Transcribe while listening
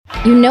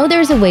You know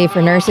there's a way for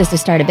nurses to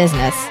start a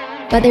business,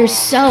 but there's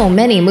so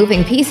many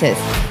moving pieces.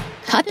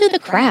 Cut through the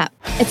crap.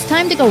 It's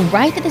time to go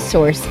right to the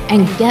source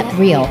and get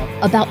real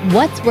about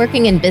what's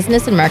working in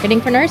business and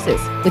marketing for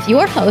nurses with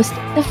your host,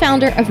 the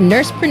founder of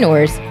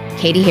Nursepreneurs,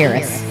 Katie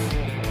Harris.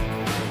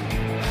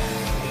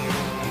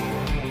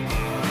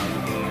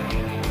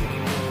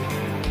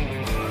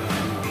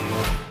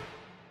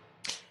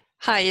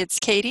 Hi, it's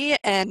Katie,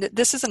 and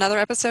this is another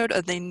episode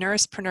of the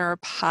Nursepreneur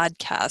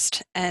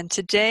podcast. And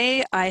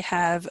today I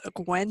have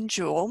Gwen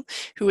Jewell,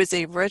 who is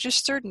a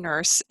registered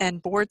nurse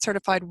and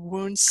board-certified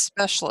wound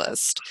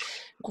specialist.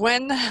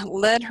 Gwen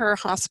led her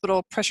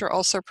hospital pressure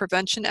ulcer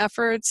prevention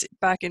efforts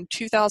back in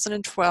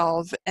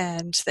 2012,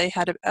 and they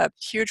had a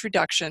huge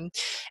reduction.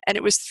 And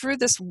it was through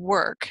this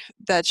work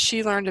that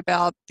she learned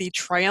about the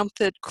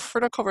triumphant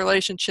critical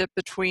relationship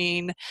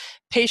between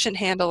patient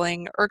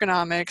handling,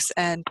 ergonomics,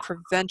 and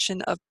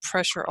prevention of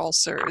pressure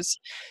ulcers.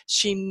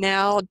 She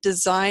now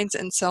designs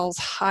and sells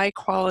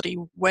high-quality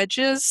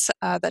wedges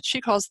that she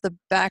calls the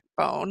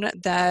backbone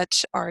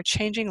that are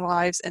changing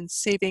lives and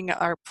saving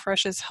our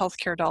precious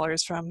healthcare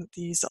dollars from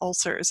these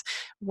ulcers.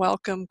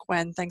 Welcome,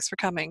 Gwen. Thanks for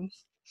coming.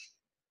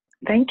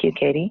 Thank you,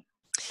 Katie.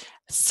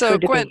 So,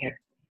 Good to Gwen, be here.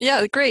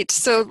 yeah, great.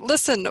 So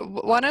listen,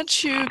 why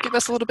don't you give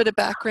us a little bit of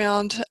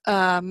background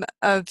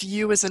of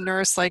you as a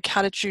nurse? Like,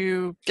 how did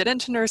you get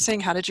into nursing?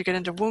 How did you get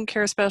into wound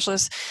care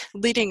specialist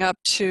leading up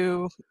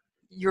to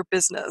your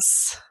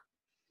business?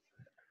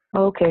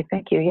 Okay,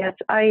 thank you. Yes,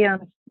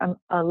 I'm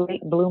a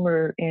late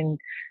bloomer in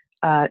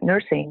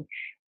nursing,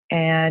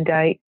 and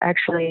I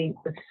actually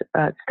was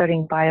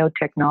studying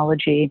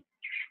biotechnology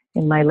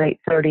in my late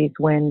 30s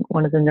when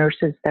one of the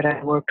nurses that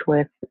I worked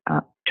with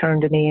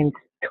turned to me and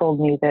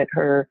told me that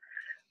her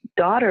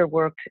daughter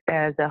worked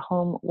as a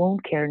home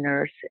wound care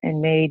nurse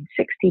and made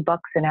 $60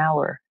 an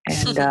hour.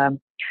 And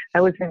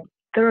I was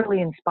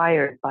thoroughly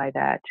inspired by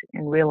that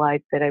and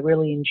realized that I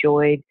really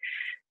enjoyed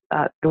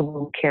the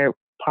wound care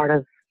part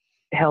of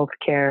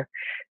healthcare.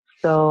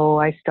 So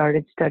I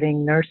started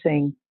studying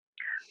nursing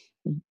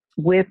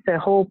with the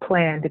whole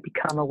plan to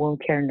become a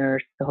wound care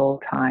nurse the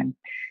whole time.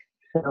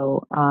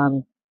 So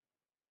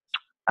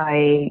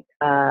I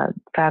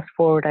fast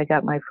forward, I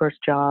got my first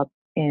job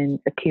in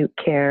acute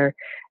care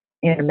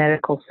in a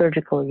medical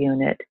surgical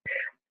unit.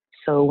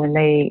 So when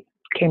they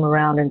came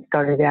around and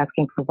started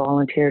asking for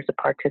volunteers to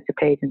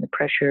participate in the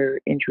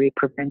pressure injury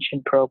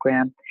prevention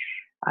program,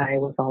 I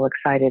was all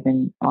excited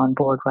and on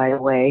board right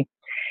away.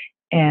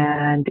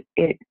 And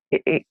it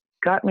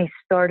got me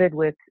started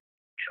with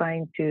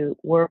trying to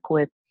work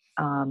with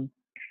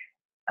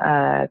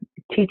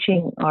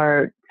teaching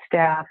our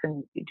staff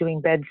and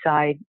doing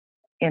bedside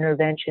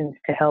interventions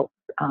to help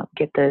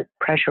get the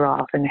pressure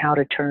off and how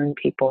to turn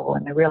people.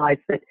 And I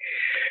realized that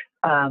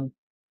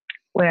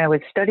when I was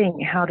studying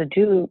how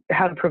to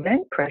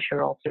prevent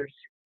pressure ulcers,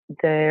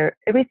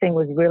 everything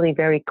was really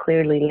very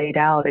clearly laid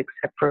out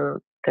except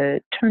for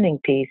the turning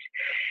piece,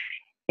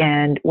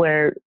 and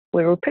where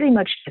we were pretty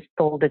much just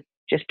told to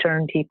just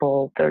turn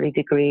people 30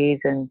 degrees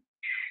and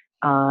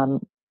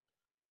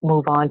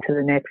move on to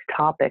the next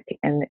topic.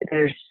 And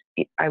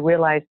I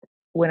realized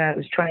when I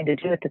was trying to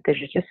do it that there's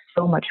just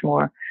so much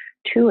more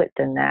to it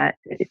than that.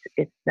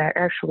 It's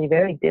actually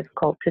very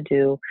difficult to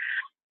do.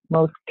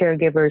 Most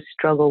caregivers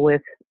struggle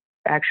with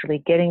actually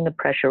getting the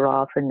pressure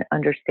off and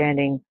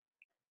understanding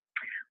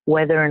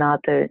whether or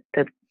not the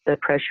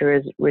pressure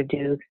is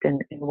reduced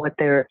and what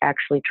they're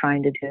actually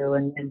trying to do.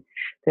 And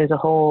there's a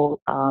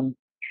whole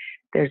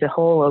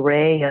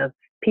array of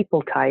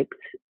people types,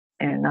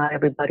 and not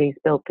everybody's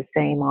built the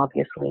same,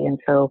 obviously. And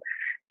so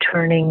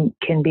turning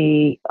can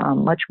be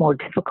much more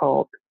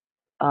difficult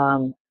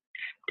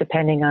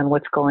depending on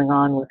what's going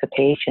on with the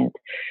patient.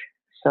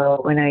 So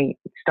when I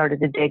started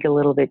to dig a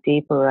little bit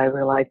deeper, I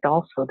realized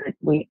also that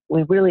we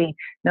really,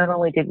 not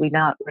only did we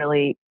not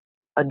really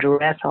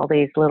address all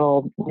these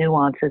little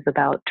nuances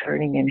about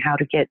turning and how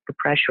to get the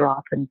pressure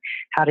off and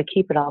how to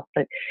keep it off,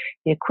 but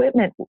the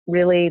equipment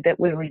really that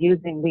we were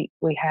using,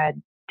 we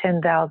had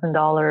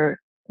 $10,000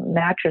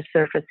 mattress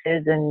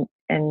surfaces and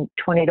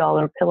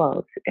 $20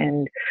 pillows.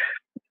 And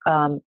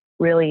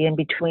really in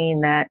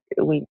between that,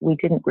 we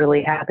didn't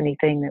really have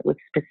anything that was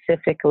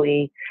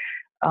specifically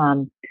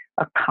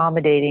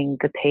accommodating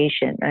the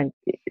patient. And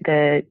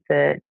the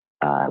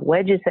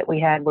wedges that we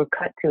had were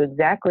cut to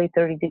exactly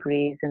 30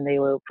 degrees, and they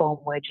were foam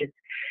wedges.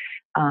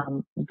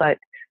 But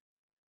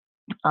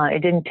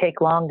it didn't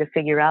take long to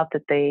figure out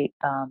that they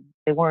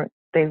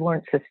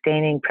weren't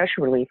sustaining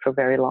pressure relief for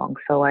very long.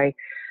 So I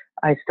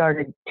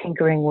started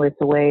tinkering with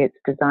the way it's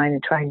designed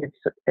and trying to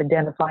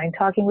identify and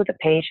talking with the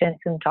patients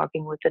and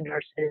talking with the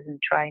nurses and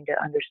trying to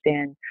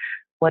understand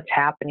what's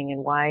happening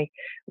and why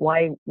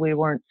we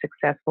weren't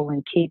successful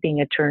in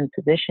keeping a turned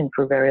position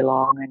for very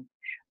long. And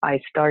I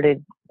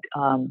started,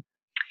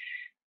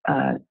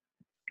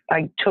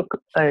 I took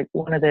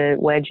one of the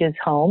wedges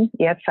home.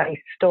 Yes, I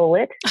stole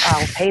it.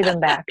 I'll pay them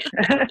back.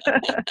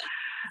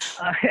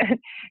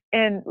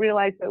 And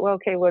realized that, well,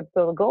 okay,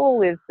 so the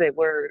goal is that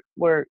we're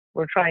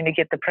trying to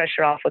get the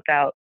pressure off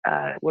without,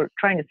 we're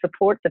trying to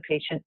support the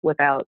patient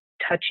without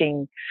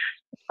touching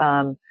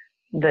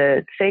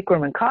the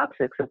sacrum and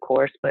coccyx, of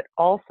course, but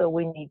also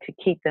we need to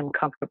keep them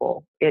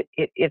comfortable.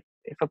 If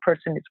a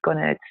person is going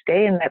to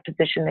stay in that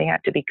position, they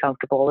have to be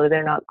comfortable, or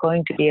they're not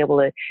going to be able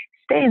to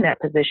stay in that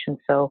position.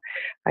 So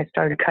I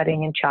started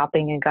cutting and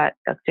chopping and got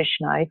a fish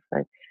knife.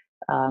 But,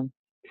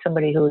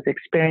 somebody who was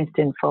experienced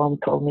in foam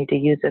told me to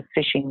use a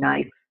fishing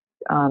knife,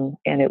 and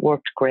it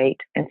worked great.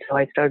 And so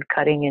I started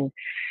cutting and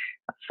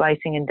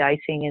slicing and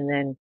dicing, and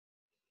then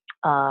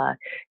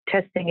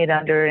testing it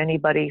under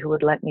anybody who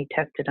would let me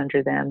test it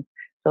under them.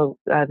 So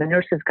the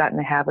nurses got in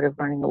the habit of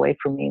running away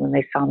from me when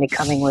they saw me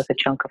coming with a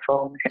chunk of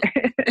foam.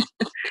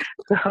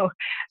 So,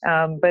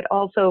 but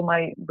also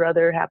my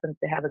brother happens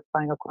to have a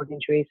spinal cord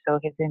injury, so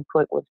his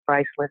input was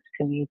priceless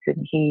to me.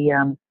 And he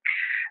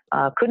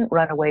couldn't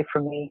run away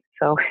from me,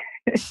 so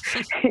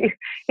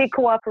he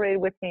cooperated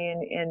with me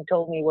and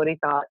told me what he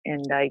thought.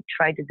 And I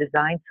tried to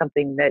design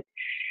something that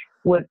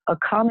would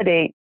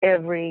accommodate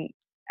every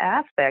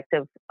aspect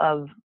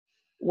of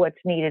what's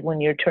needed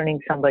when you're turning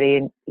somebody,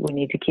 and we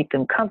need to keep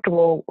them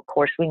comfortable. Of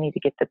course, we need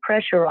to get the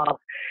pressure off.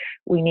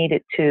 We need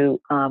it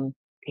to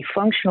be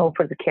functional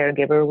for the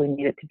caregiver. We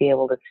need it to be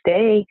able to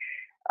stay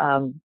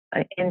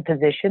in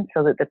position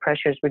so that the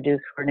pressure is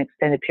reduced for an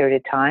extended period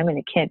of time, and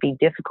it can't be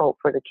difficult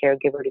for the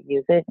caregiver to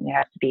use it, and it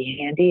has to be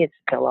handy. It's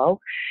a pillow,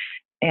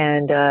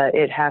 and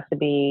it has to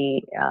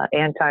be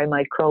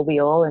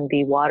antimicrobial and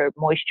be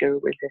moisture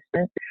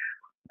resistant,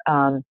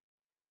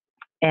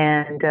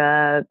 and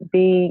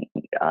be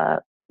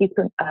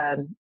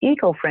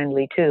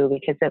eco-friendly too,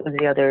 because that was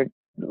the other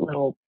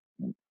little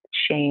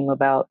shame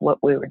about what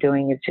we were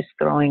doing, is just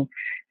throwing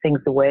things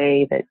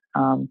away that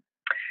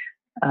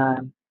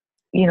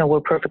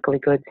were perfectly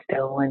good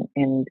still,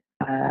 and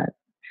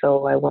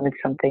so I wanted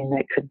something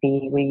that could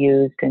be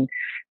reused and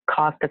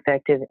cost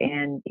effective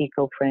and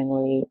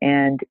eco-friendly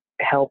and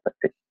help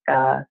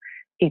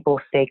people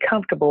stay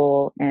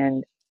comfortable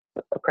and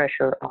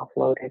pressure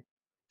offloaded.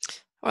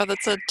 Well,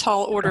 that's a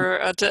tall order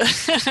to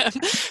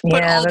put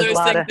Yeah, all there's those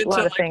a things into lot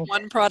of like things.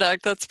 one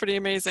product. That's pretty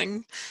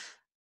amazing.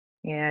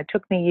 Yeah, it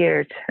took me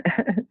years.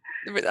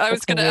 I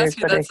was going to ask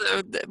you that.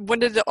 So when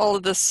did all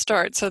of this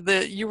start? So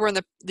you were in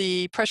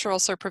the pressure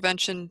ulcer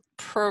prevention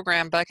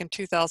program back in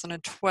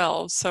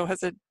 2012. So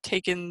has it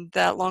taken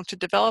that long to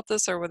develop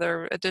this, or were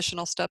there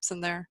additional steps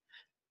in there?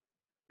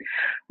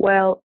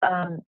 Well,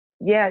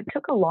 yeah, it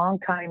took a long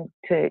time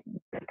the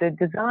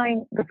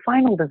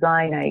final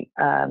design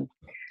I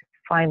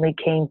finally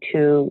came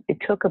to. It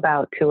took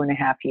about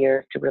 2.5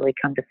 years to really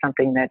come to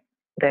something that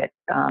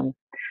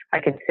I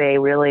could say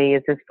really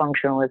is as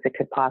functional as it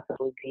could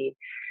possibly be.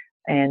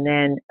 And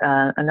then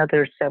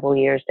another several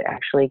years to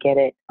actually get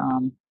it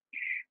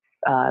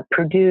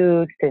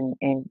produced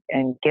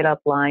and get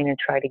up line and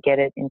try to get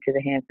it into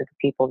the hands of the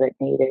people that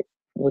need it,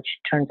 which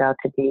turns out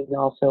to be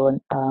also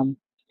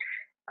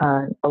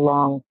a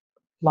long,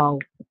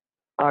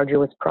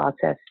 arduous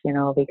process,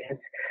 because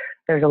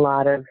there's a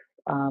lot of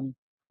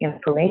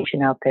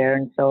information out there,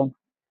 and so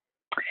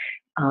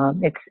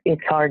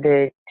it's hard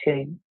to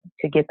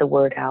get the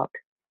word out.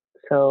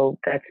 So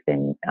that's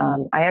been.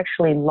 I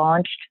actually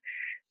launched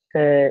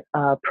the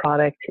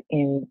product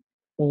in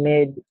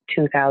mid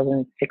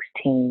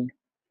 2016,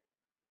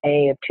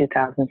 May of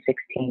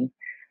 2016.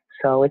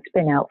 So it's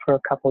been out for a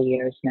couple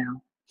years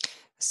now.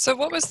 So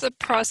what was the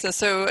process?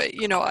 So,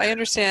 I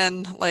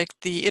understand like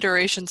the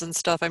iterations and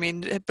stuff. I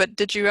mean, but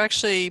did you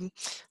actually,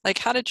 like,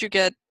 how did you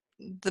get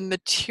the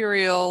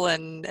material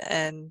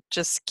and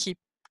just keep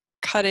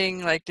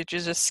cutting? Like, did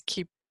you just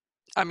keep,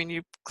 I mean,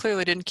 you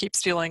clearly didn't keep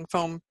stealing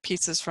foam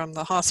pieces from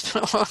the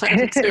hospital, I'm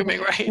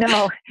assuming, right?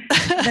 No,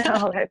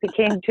 that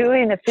became too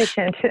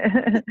inefficient.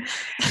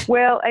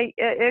 Well,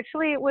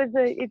 actually it was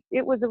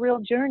a real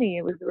journey.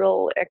 It was a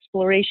real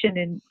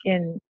exploration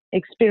in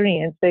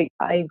experience.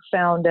 I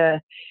found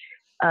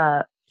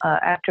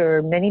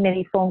after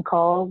many phone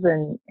calls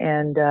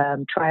and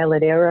trial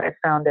and error, I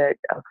found a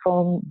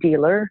foam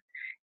dealer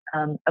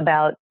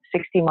about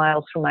 60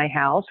 miles from my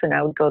house, and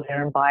I would go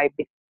there and buy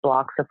big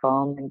blocks of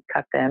foam and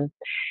cut them.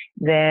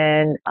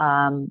 Then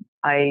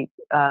I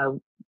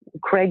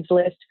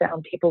Craigslist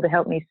found people to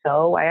help me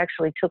sew. I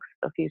actually took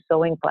a few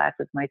sewing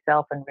classes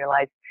myself and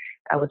realized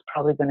I was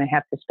probably going to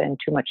have to spend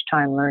too much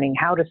time learning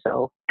how to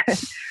sew.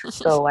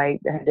 So I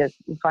had to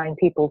find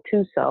people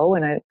to sew,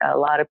 and a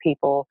lot of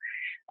people,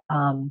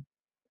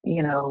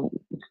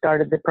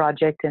 started the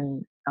project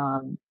and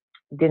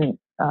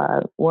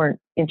weren't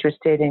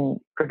interested in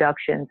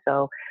production.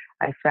 So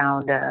I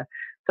found,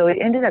 so it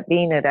ended up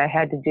being that I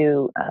had to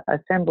do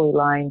assembly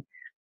line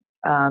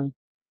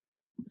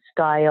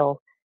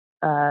style,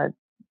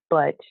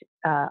 but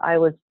I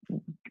was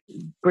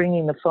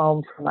bringing the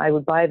foam I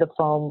would buy the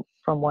foam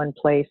from one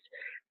place,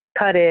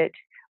 cut it,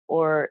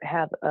 or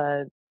have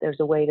there's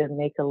a way to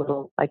make a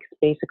little, like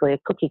basically a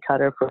cookie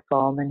cutter for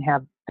foam, and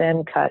have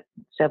them cut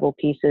several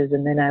pieces,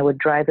 and then I would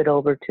drive it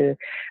over to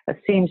a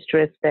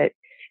seamstress that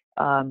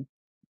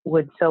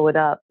would sew it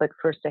up. But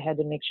first I had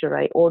to make sure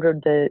I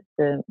ordered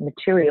the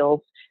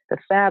materials, the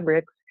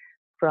fabrics,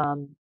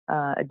 from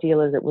a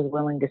dealer that was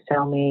willing to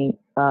sell me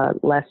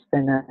less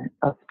than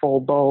a full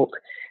bolt.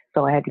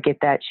 So I had to get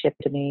that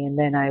shipped to me, and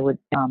then I would.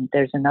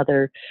 There's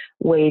another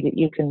way that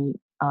you can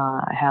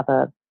have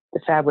the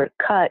fabric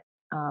cut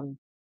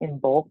in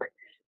bulk.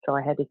 So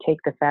I had to take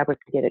the fabric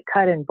to get it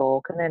cut in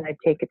bulk, and then I'd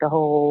take it the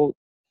whole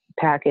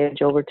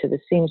package over to the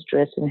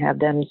seamstress and have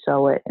them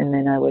sew it, and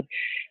then I would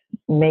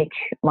make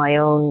my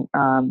own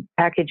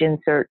package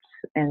inserts,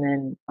 and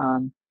then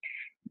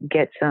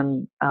get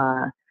some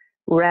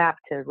wrap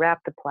to wrap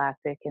the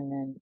plastic, and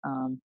then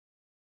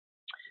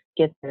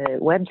get the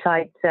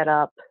website set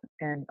up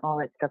and all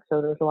that stuff.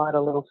 So there's a lot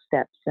of little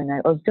steps, and I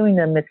was doing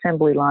the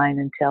assembly line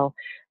until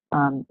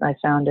I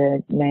found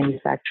a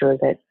manufacturer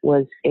that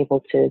was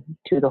able to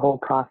do the whole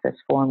process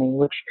for me,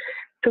 which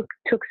took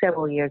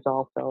several years.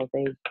 Also,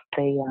 they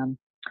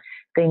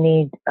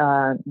need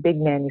big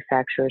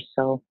manufacturers,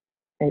 so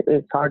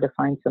it's hard to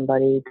find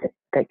somebody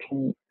that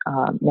can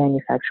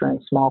manufacture in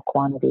small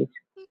quantities.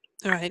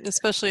 Right,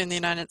 especially in the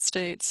United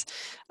States.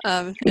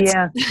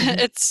 Yeah.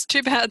 It's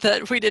too bad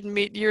that we didn't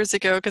meet years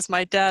ago, because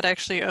my dad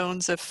actually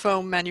owns a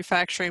foam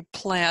manufacturing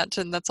plant,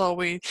 and that's all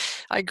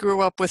I grew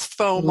up with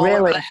foam all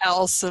over Really? the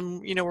house,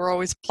 and we're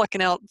always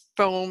plucking out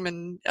foam,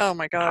 and oh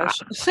my gosh.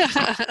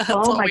 That's Oh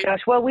all my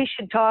gosh. Well, we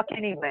should talk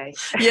anyway.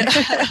 Yeah,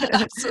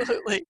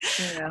 absolutely.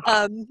 Yeah.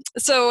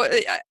 So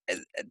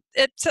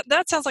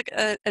that sounds like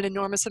an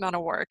enormous amount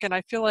of work, and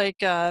I feel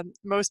like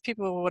most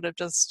people would have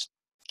just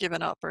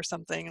given up or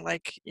something.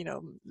 Like,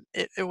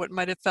 it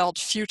might have felt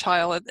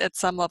futile at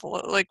some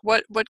level. Like,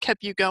 what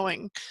kept you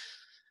going?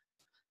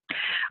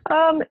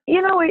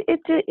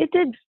 It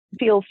did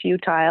feel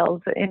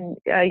futile, and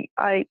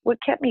I what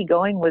kept me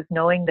going was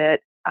knowing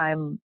that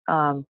I'm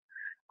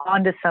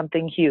onto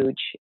something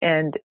huge,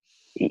 and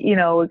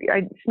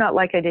it's not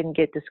like I didn't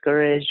get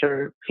discouraged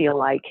or feel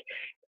like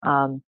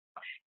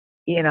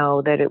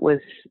that it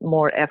was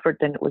more effort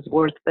than it was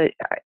worth, but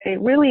I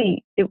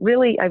really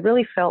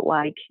felt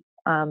like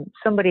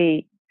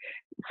somebody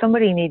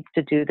needs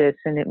to do this,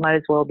 and it might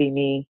as well be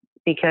me,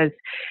 because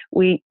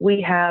we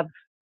have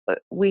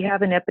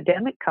an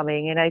epidemic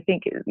coming, and I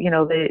think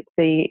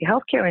the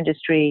healthcare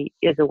industry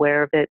is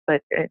aware of it,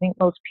 but I think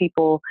most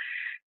people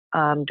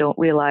don't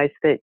realize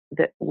that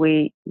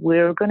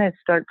we're going to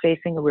start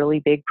facing a really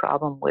big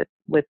problem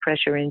with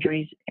pressure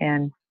injuries,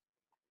 and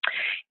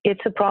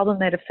it's a problem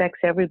that affects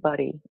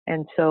everybody.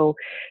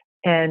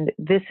 And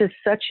this is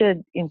such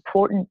an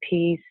important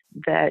piece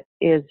that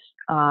is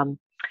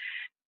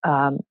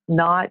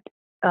not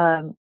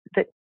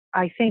that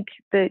I think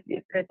that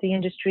the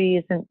industry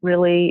isn't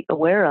really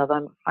aware of.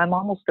 I'm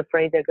almost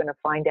afraid they're going to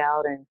find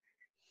out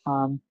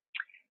and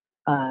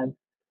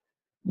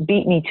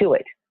beat me to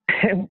it,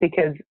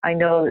 because I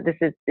know that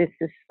this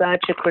is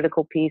such a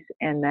critical piece,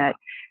 and that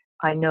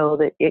I know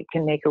that it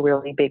can make a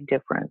really big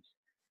difference.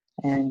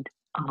 And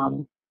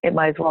it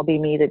might as well be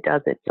me that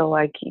does it. So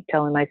I keep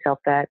telling myself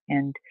that,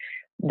 and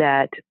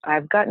that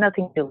I've got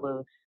nothing to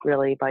lose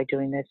really by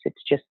doing this.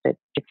 It's just that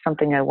it's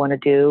something I want to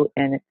do,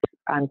 and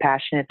I'm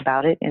passionate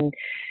about it, and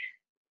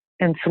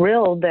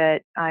thrilled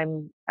that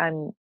I'm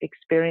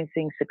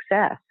experiencing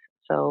success.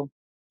 So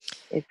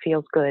it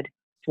feels good.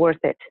 It's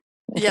worth it.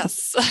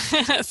 Yes.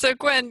 So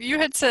Gwen, you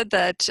had said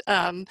that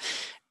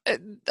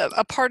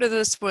a part of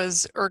this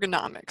was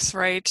ergonomics,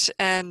 right?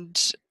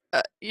 And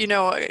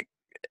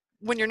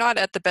when you're not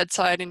at the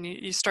bedside and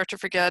you start to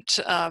forget,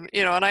 and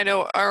I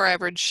know our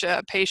average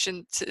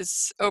patient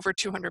is over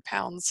 200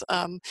 pounds,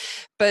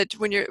 but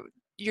when you're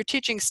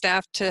teaching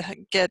staff to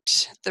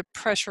get the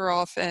pressure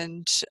off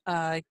and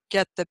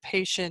get the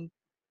patient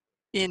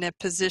in a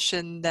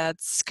position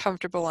that's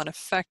comfortable and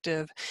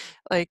effective,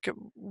 like,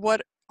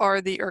 what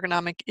are the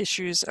ergonomic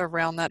issues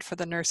around that for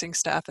the nursing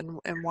staff, and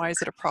why is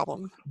it a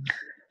problem?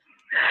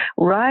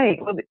 Right.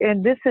 Well,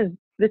 and this is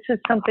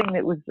something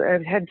that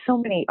I've had so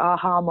many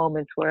aha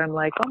moments where I'm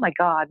like, oh my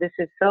God, this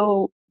is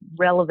so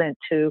relevant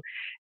to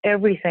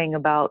everything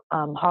about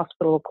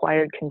hospital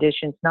acquired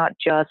conditions, not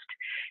just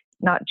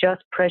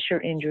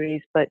pressure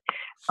injuries, but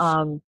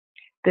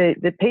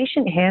the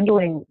patient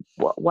handling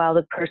while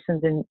the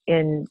person's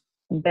in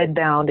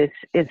bedbound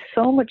is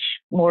so much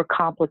more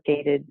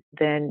complicated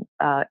than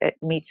it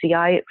meets the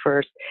eye at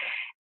first.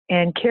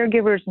 And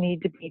caregivers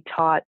need to be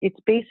taught. It's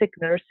basic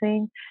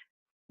nursing,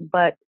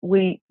 but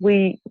we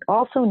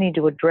also need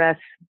to address,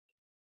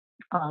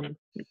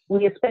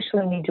 we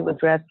especially need to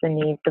address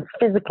the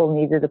physical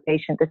needs of the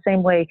patient. The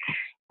same way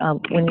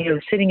when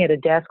you're sitting at a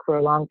desk for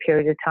a long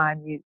period of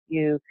time,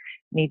 you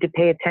need to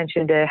pay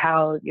attention to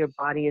how your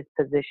body is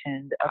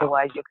positioned.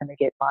 Otherwise, you're going to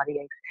get body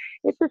aches.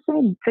 It's the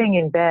same thing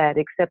in bed,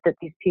 except that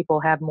these people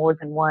have more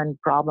than one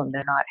problem.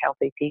 They're not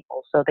healthy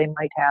people. So they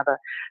might have a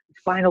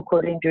spinal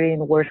cord injury in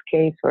the worst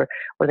case, or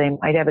they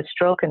might have a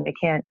stroke and they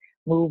can't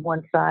move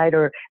one side,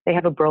 or they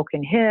have a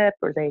broken hip,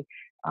 or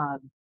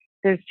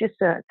there's just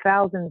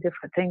 1,000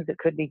 different things that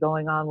could be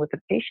going on with the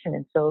patient.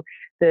 And so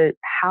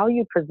how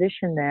you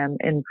position them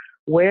and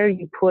where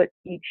you put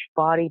each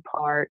body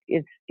part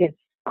is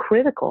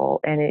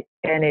critical, and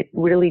it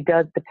really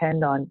does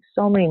depend on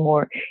so many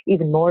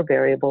even more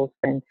variables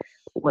than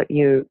what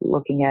you're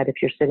looking at if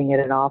you're sitting at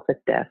an office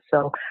desk.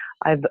 So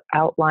I've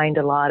outlined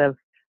a lot of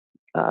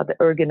the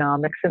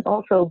ergonomics and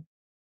also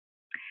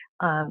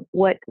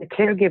what the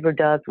caregiver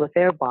does with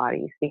their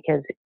bodies,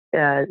 because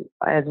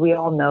as we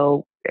all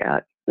know,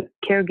 the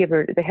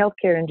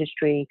healthcare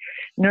industry,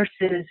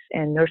 nurses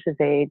and nurses'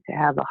 aides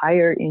have a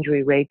higher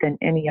injury rate than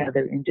any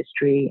other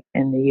industry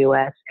in the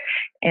U.S.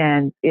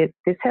 And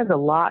this has a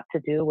lot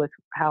to do with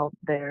how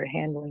they're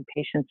handling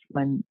patients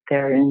when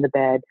they're in the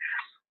bed,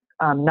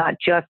 not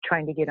just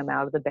trying to get them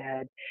out of the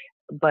bed,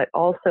 but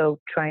also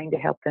trying to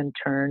help them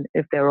turn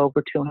if they're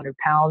over 200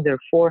 pounds or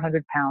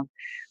 400 pounds,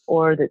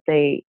 or that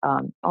they,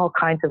 all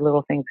kinds of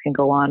little things can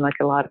go on. Like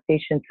a lot of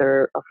patients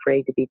are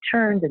afraid to be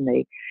turned and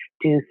they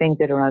do things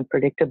that are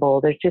unpredictable.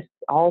 There's just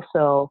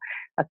also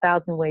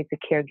 1,000 ways a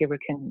caregiver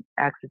can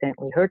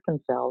accidentally hurt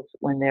themselves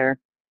when they're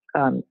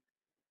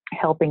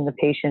helping the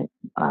patient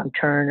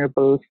turn or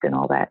boost and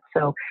all that.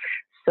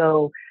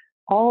 So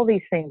all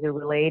these things are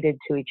related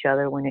to each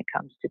other when it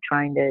comes to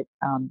trying to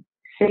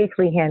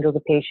safely handle the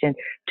patient,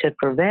 to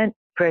prevent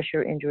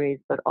pressure injuries,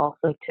 but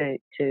also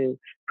to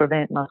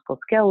prevent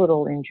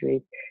musculoskeletal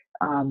injuries.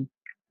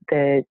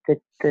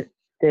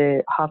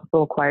 The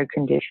hospital-acquired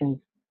conditions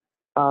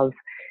of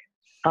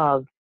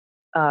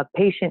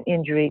patient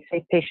injury,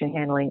 safe patient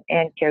handling,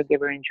 and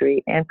caregiver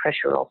injury, and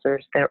pressure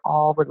ulcers, they're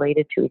all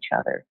related to each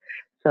other.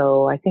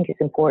 So I think it's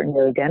important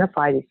to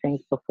identify these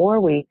things before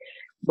we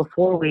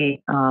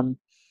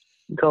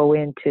go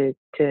in to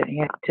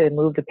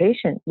move the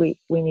patient. We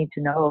need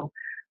to know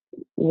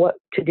what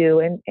to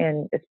do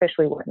and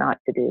especially what not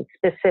to do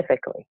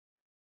specifically.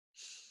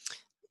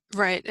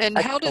 Right. And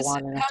how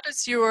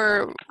does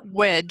your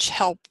wedge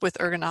help with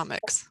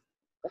ergonomics?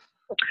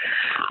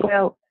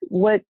 Well,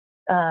 what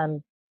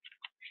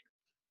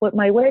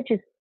my wedge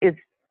is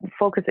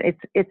focused,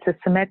 it's a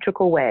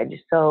symmetrical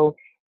wedge. So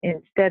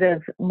instead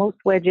of, most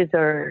wedges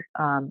are,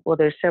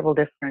 there's several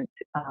different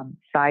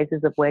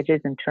sizes of wedges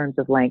in terms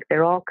of length.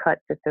 They're all cut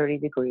to 30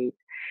 degrees.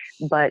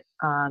 But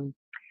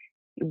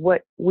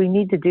what we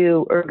need to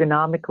do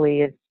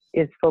ergonomically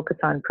is focus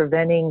on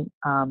preventing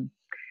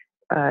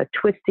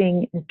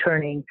twisting and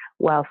turning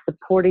while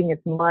supporting as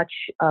much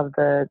of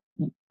the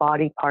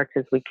body parts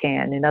as we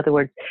can. In other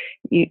words,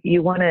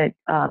 you want to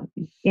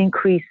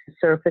increase the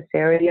surface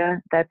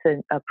area. That's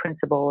a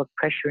principle of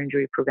pressure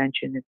injury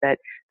prevention, is that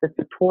the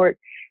support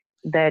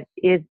that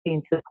is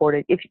being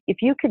supported, if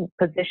you can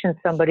position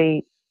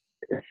somebody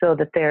so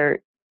that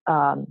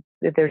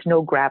that there's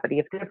no gravity,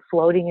 if they're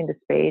floating into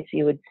space,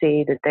 you would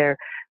see that their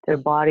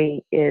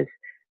body is,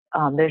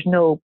 there's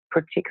no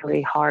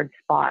particularly hard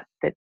spot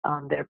that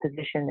they're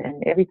positioned,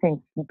 and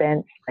everything's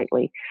bent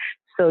slightly.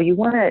 So you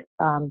want to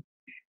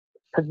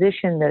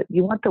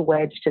you want the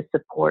wedge to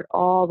support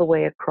all the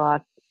way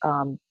across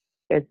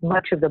as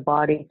much of the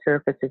body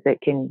surface as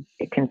it can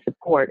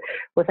support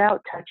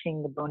without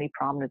touching the bony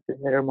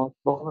prominences that are most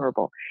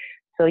vulnerable.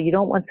 So you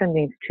don't want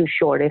something that's too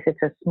short. If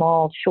it's a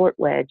small, short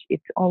wedge,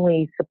 it's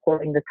only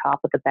supporting the top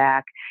of the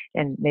back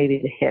and maybe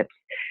the hips.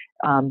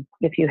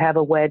 If you have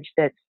a wedge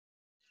that's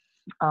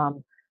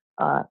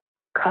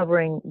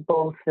covering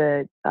both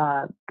the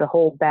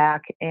whole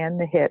back and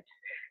the hips,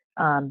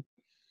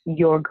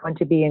 you're going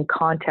to be in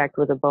contact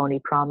with the bony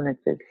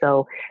prominences.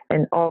 So,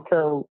 and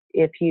also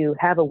if you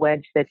have a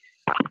wedge that's,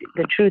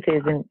 the truth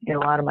is in a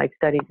lot of my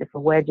studies, if a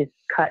wedge is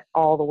cut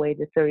all the way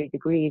to 30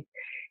 degrees,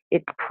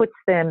 it puts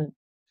them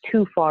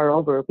too far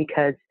over,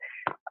 because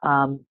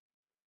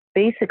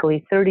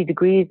basically 30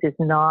 degrees is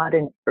not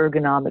an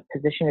ergonomic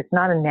position. It's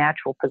not a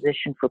natural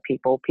position for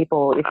people.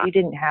 If you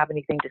didn't have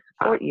anything to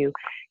support you,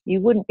 you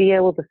wouldn't be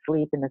able to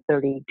sleep in a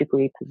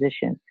 30-degree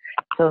position.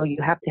 So you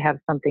have to have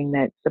something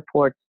that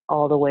supports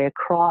all the way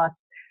across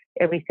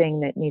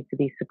everything that needs to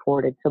be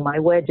supported. So my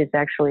wedge is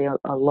actually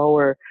a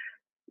lower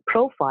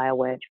profile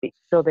wedge,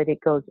 so that it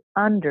goes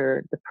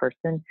under the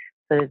person,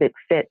 so that it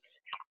fits,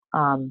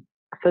 so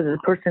that the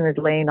person is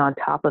laying on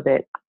top of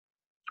it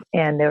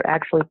and they're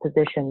actually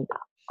positioned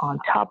on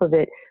top of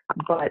it,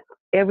 but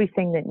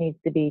everything that needs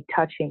to be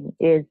touching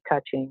is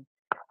touching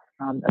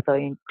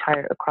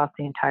across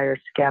the entire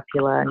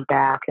scapula and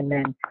back, and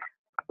then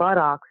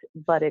buttocks,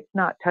 but it's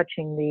not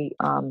touching the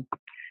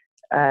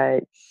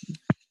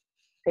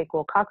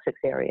sacral-coccyx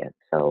area.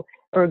 So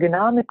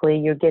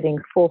ergonomically, you're getting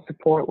full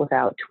support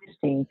without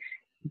twisting,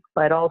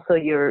 but also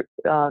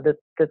the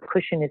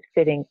cushion is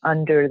fitting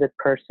under the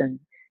person,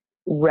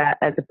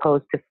 as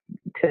opposed to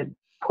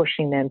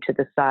pushing them to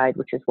the side,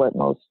 which is what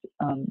most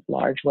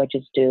large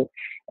wedges do.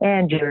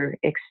 And you're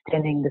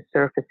extending the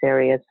surface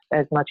area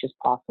as much as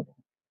possible.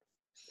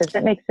 Does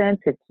that make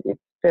sense? It's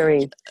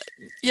very...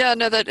 Yeah,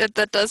 no,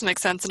 that does make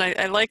sense. And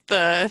I like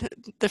the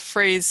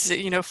phrase,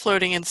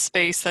 floating in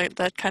space.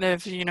 That kind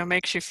of,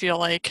 makes you feel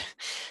like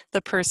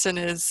the person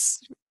is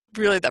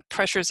really, that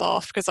pressure's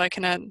off, because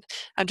I'm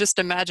just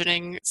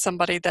imagining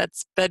somebody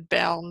that's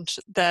bedbound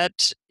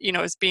that,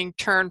 is being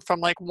turned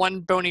from like one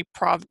bony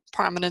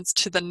prominence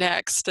to the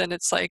next. And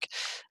it's like,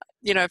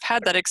 I've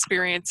had that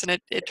experience, and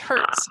it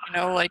hurts,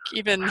 like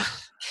even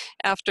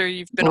after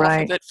you've been off of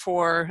Right. it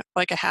for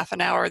like a half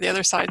an hour, the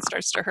other side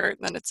starts to hurt,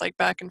 and then it's like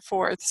back and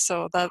forth.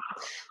 So that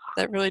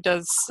really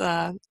does,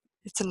 I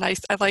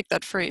like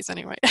that phrase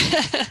anyway.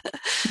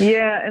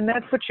 Yeah, and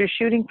that's what you're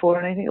shooting for.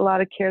 And I think a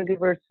lot of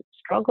caregivers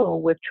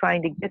struggle with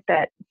trying to get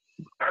that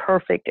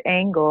perfect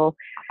angle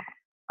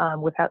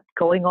without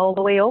going all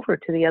the way over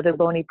to the other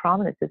bony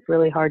prominence. It's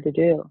really hard to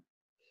do.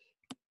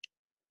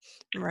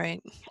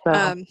 Right.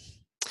 So,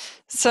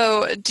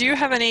 So do you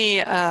have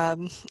any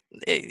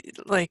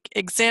like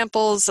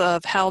examples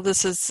of how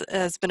this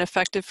has been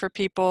effective for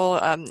people?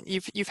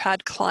 You've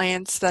had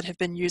clients that have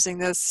been using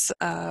this.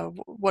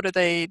 What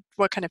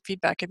kind of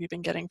feedback have you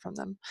been getting from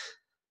them?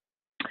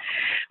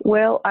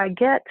 well, I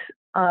get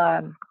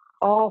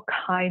all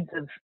kinds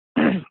of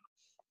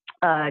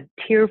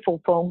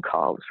tearful phone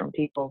calls from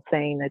people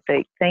saying that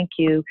they thank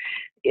you.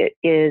 It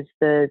is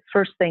the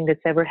first thing that's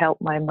ever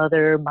helped my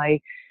mother, my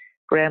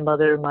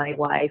grandmother, my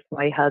wife,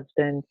 my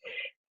husband.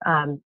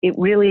 It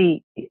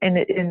really, in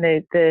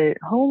the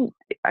home,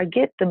 I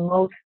get the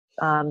most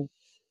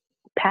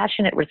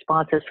passionate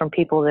responses from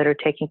people that are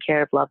taking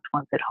care of loved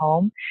ones at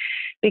home,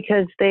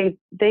 because they've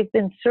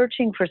been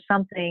searching for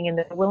something and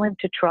they're willing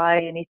to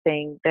try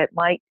anything that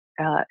might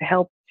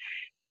help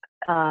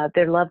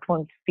their loved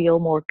ones feel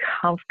more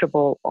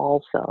comfortable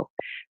also.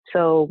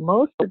 So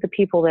most of the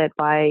people that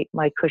buy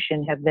my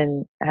cushion have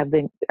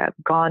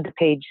gone to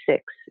page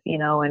 6,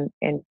 and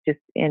just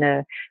in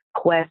a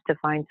quest to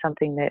find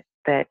something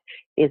that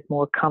is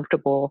more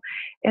comfortable.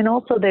 And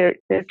also they're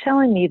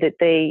telling me that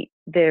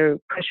their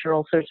pressure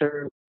ulcers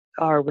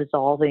are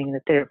resolving,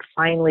 that they're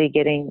finally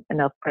getting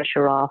enough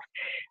pressure off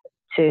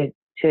to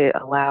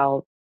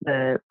allow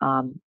the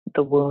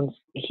wounds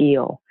to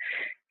heal.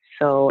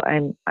 So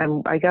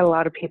I got a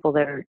lot of people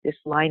that are just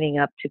lining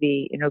up to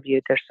be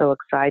interviewed. They're so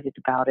excited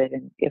about it.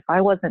 And if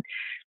I was a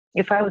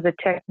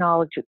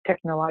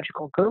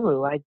technological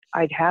guru,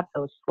 I'd have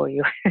those for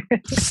you.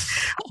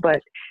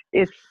 But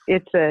I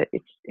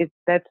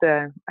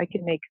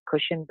can make a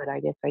cushion, but I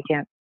guess I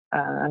can't.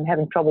 I'm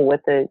having trouble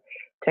with the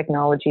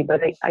technology,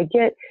 but I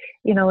get,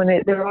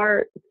 and there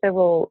are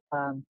several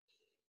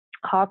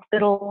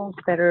hospitals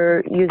that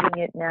are using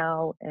it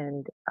now,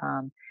 and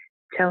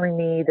telling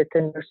me that the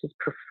nurses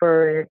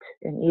prefer it,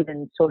 and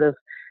even sort of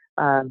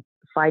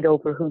fight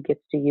over who gets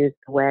to use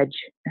the wedge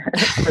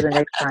for the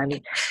next time.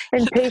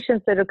 And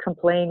patients that are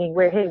complaining,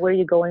 where are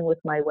you going with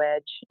my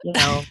wedge?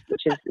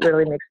 Which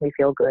really makes me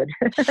feel good.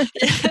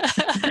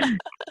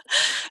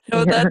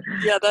 No,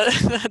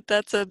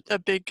 that's a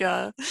big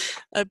Yeah.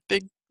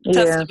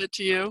 testament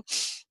to you.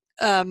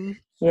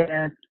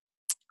 Yeah.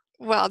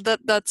 Wow,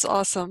 that's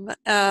awesome.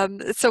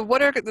 So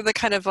what are the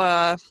kind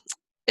of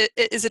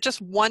is it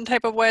just one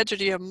type of wedge, or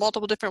do you have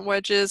multiple different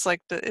wedges?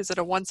 Like, is it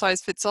a one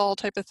size fits all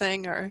type of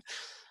thing, or?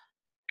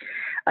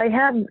 I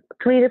have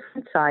 3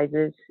 different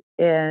sizes,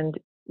 and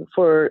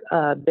for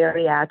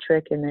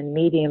bariatric, and then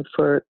medium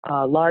for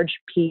large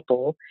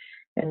people,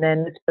 and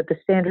then but the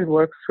standard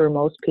works for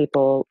most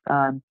people.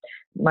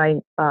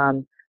 My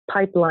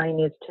pipeline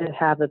is to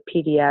have a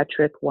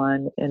pediatric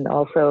one, and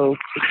also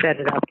to set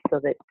it up so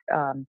that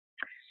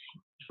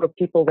for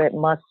people that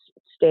must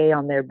stay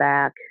on their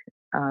back,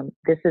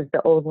 this is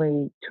the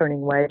only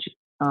turning wedge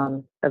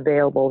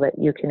available that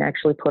you can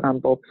actually put on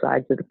both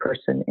sides of the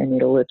person, and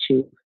it'll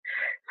achieve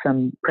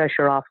some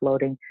pressure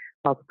offloading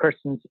while the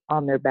person's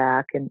on their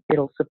back, and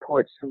it'll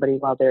support somebody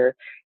while they're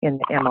in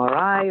the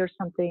MRI or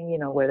something,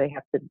 where they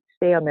have to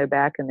stay on their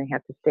back and they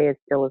have to stay as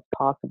still as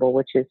possible,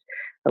 which is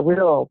a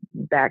real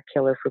back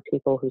killer for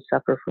people who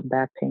suffer from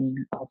back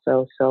pain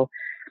also. So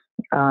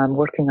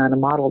working on a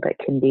model that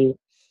can be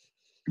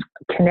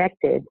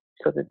connected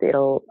so that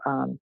it'll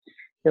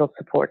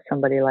support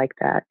somebody like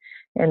that.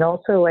 And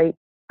also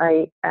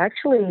I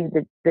actually,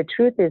 the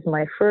truth is,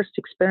 my first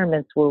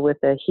experiments were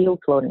with a heel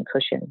floating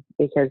cushion,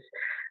 because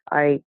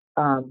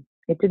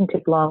it didn't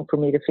take long for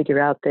me to figure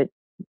out that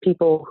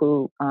people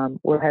who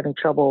were having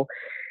trouble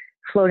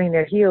floating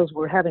their heels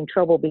were having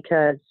trouble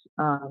because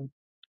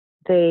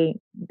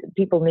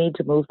people need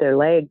to move their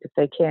legs if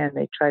they can.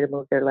 They try to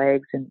move their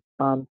legs, and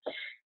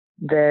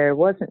there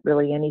wasn't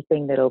really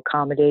anything that'll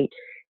accommodate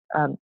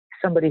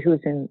somebody who's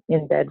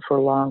in bed for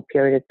a long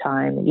period of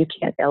time. You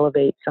can't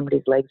elevate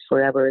somebody's legs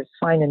forever. It's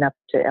fine enough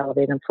to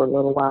elevate them for a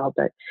little while,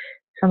 but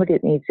somebody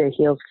that needs their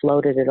heels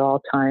floated at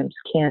all times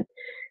can't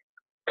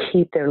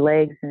keep their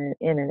legs in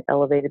an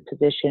elevated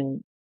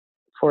position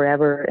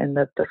forever. And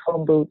the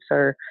foam boots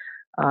are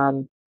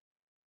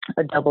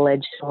a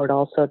double-edged sword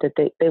also, that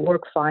they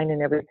work fine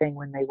and everything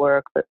when they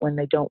work, but when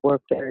they don't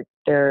work,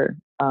 they're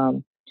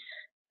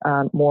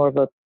more of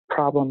a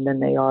problem than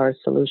they are a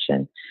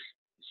solution.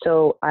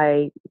 So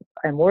I'm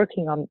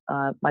working on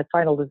my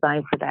final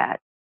design for that.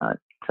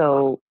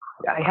 So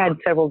I had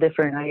several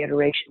different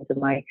iterations of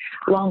my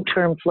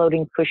long-term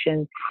floating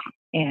cushion,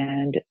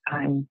 and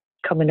I'm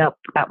coming up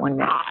with that one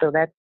next. So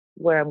that's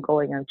where I'm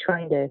going. I'm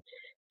trying to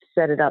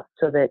set it up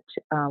so that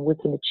we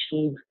can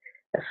achieve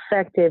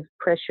effective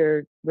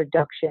pressure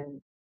reduction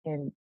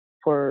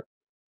for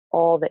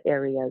all the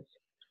areas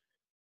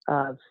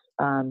of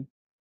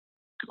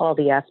all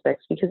the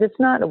aspects, because it's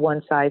not a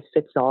one size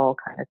fits all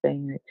kind of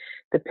thing.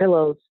 The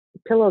pillows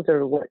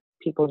are what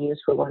people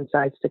use for one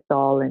size fits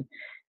all,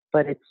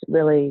 but it's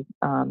really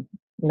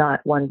not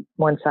one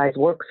size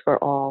works for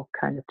all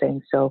kind of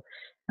thing. So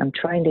I'm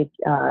trying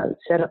to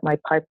set up my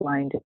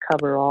pipeline to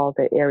cover all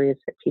the areas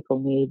that people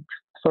need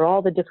for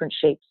all the different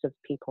shapes of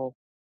people.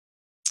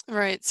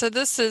 Right. So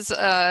this is,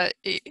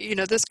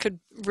 this could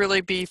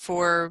really be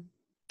for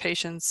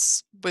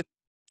patients with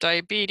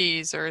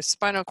diabetes or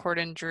spinal cord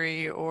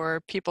injury,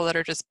 or people that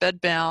are just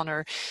bedbound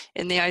or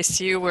in the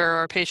ICU where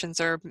our patients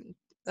are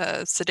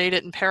sedated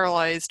and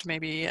paralyzed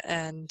maybe.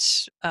 And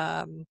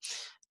I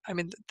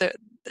mean,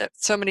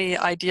 so many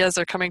ideas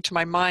are coming to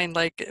my mind.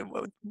 Like,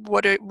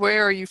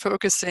 where are you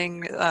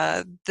focusing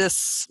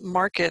this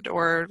market,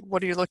 or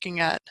what are you looking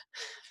at?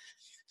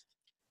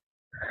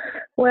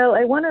 Well,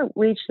 I want to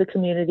reach the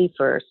community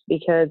first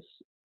because,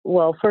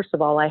 well, first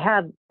of all, I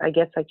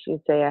guess I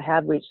should say I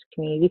have reached the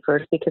community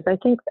first because I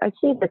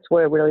see that's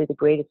where really the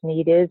greatest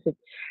need is.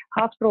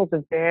 Hospitals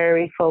are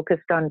very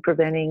focused on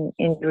preventing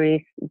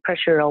injuries,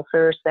 pressure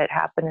ulcers that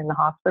happen in the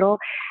hospital,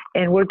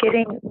 and we're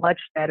getting much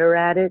better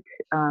at it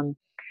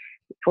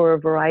for a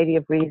variety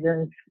of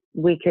reasons.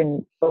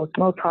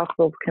 Most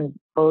hospitals can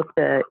both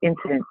the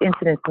incidence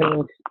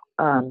means,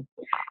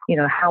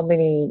 how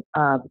many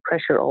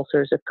pressure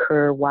ulcers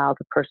occur while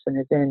the person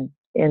is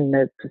in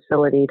the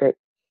facility that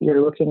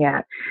you're looking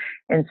at.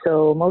 And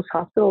so most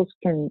hospitals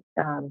can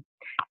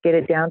get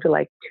it down to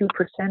like 2%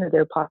 of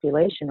their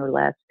population or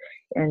less.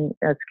 And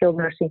skilled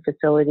nursing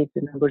facilities,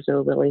 the numbers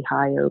are really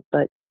higher,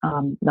 but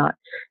not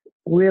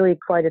really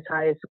quite as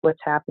high as what's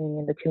happening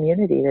in the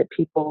community, that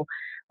people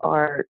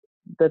are,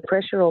 the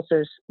pressure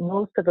ulcers,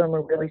 most of them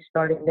are really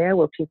starting there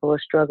where people are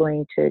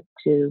struggling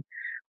to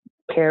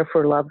care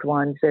for loved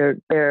ones. They're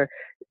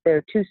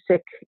too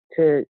sick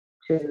to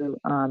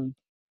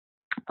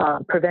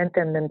prevent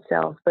them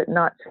themselves, but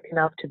not sick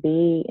enough to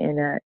be in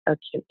a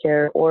acute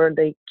care, or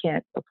they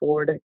can't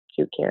afford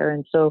acute care.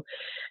 And so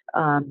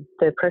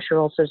the pressure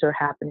ulcers are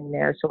happening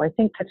there. So I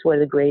think that's where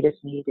the greatest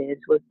need is.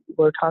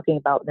 We're talking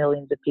about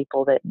millions of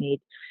people that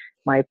need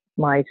my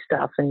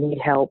stuff and need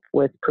help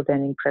with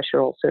preventing pressure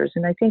ulcers.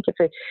 And I think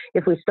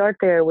if we start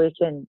there, we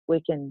can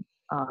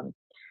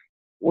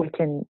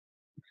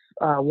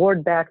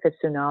ward back the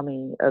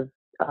tsunami of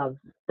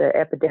the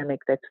epidemic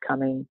that's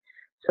coming.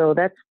 So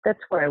that's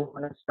where I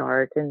want to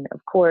start. And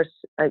of course,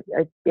 I've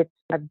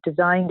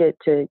designed it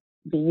to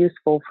be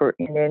useful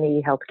in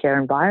any healthcare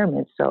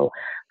environment. So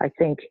I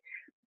think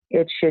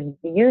it should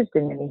be used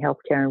in any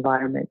healthcare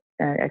environment.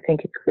 And I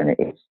think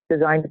it's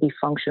designed to be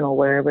functional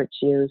wherever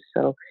it's used.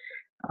 So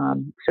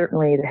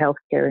certainly the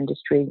healthcare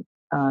industry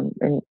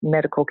and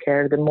medical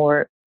care, the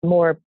more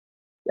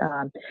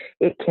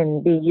it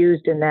can be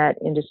used in that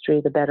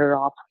industry, the better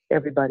off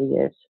everybody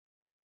is.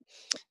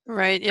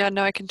 Right. Yeah,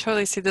 no, I can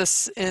totally see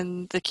this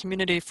in the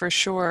community for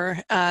sure.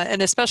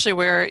 And especially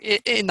where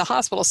in the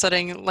hospital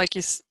setting, like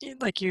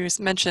you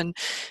mentioned,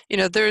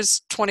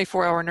 there's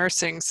 24-hour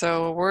nursing.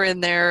 So we're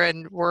in there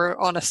and we're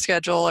on a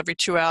schedule every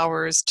 2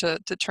 hours to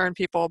turn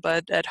people.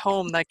 But at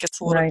home, that gets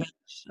a little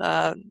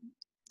Right.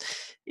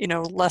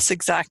 bit, less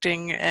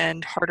exacting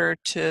and harder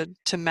to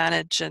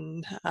manage.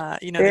 And,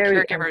 the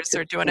Very caregivers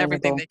are doing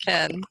everything they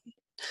can.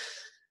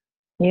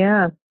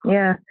 Yeah.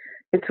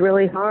 It's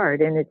really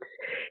hard, and it's,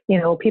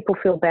 people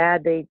feel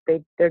bad.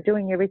 They're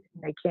doing everything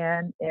they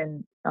can,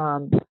 and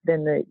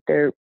then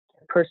their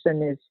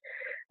person is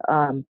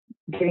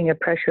getting a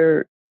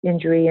pressure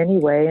injury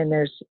anyway, and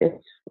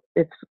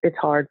it's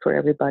hard for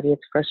everybody.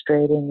 It's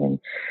frustrating, and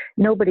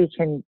nobody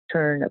can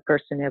turn a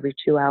person every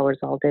 2 hours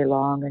all day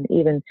long, and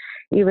even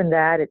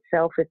that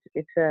itself,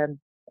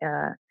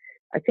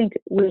 I think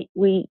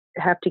we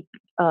have to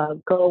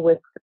go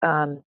with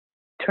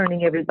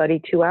turning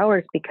everybody 2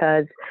 hours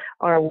because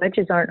our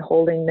wedges aren't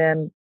holding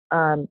them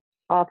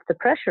off the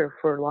pressure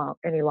for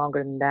any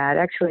longer than that.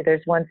 Actually,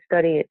 there's one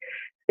study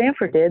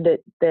Stanford did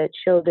that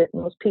showed that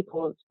most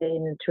people stay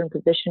in a turn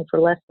position for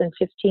less than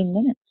 15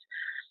 minutes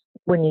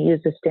when you use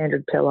a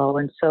standard pillow.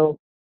 And so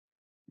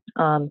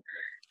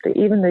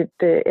even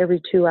the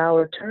every 2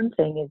 hour turn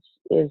thing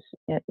is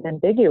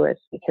ambiguous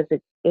because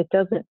it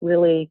doesn't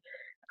really,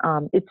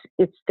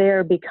 it's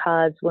there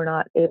because we're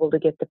not able to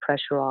get the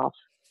pressure off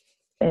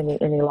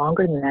any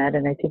longer than that.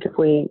 And I think if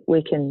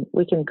we can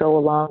go a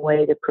long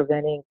way to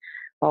preventing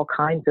all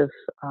kinds of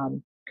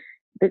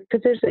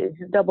because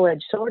it's a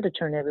double-edged sword to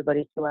turn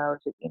everybody 2 hours.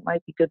 It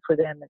might be good for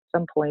them at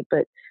some point,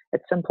 but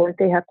at some point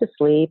they have to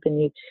sleep,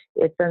 and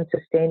it's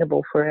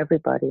unsustainable for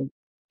everybody.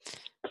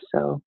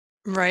 So.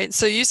 Right.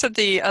 So you said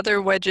the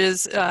other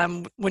wedges,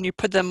 when you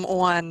put them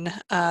on,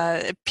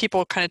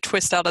 people kind of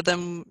twist out of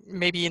them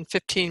maybe in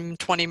 15,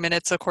 20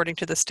 minutes, according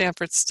to the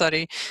Stanford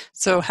study.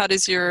 So how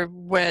does your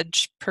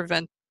wedge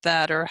prevent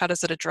that, or how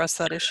does it address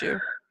that issue?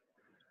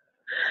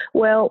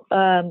 Well,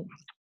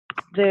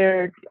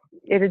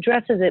 it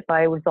addresses it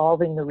by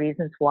resolving the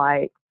reasons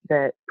why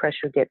the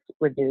pressure gets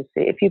reduced.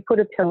 If you put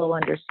a pillow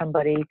under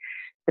somebody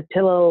the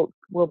pillow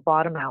will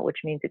bottom out, which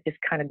means it just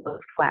kind of goes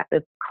flat.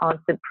 The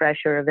constant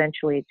pressure,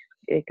 eventually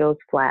it goes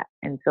flat.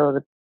 And so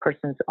the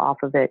person's off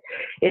of it.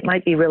 It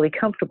might be really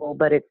comfortable,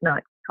 but it's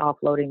not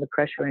offloading the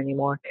pressure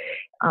anymore.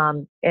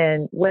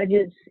 And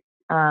wedges,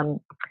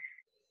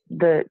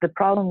 the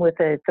problem with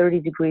a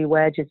 30-degree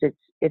wedge is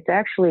it's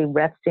actually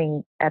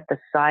resting at the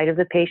side of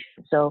the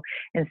patient. So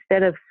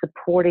instead of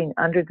supporting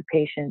under the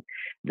patient,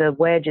 the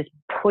wedge is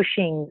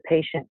pushing the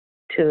patient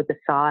to the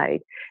side.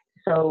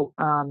 So,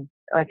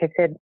 like I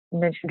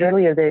mentioned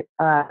earlier, that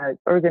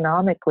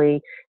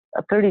ergonomically,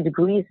 30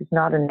 degrees is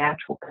not a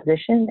natural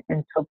position.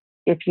 And so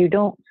if you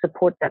don't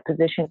support that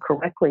position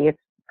correctly, it's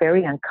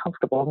very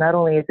uncomfortable. Not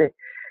only is it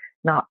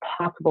not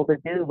possible to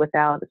do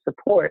without the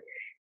support,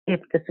 if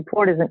the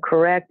support isn't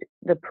correct,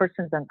 the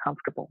person's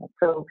uncomfortable.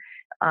 So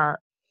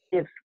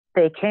if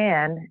they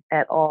can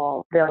at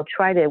all, they'll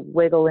try to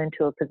wiggle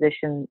into a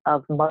position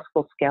of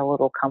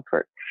musculoskeletal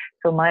comfort.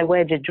 So my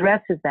wedge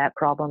addresses that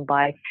problem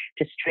by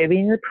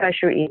distributing the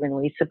pressure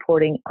evenly,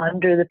 supporting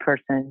under the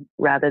person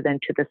rather than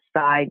to the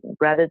side,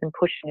 rather than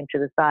pushing them to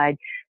the side,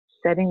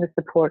 setting the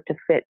support to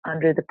fit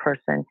under the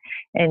person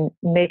and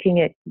making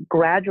it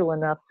gradual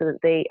enough so that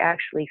they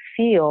actually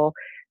feel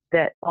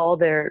that all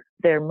their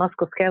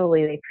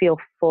musculoskeletally, they feel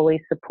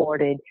fully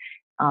supported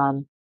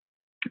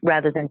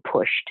rather than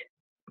pushed.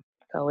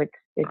 So it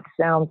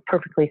sounds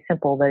perfectly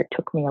simple, but it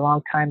took me a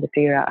long time to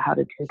figure out how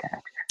to do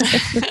that.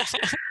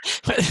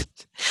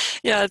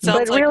 Yeah, it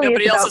sounds but like really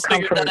nobody else has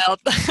comfort. figured that out.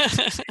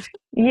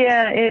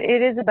 Yeah,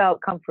 it is about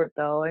comfort,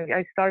 though.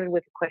 I started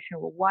with the question,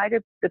 well, why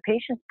do the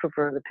patients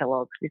prefer the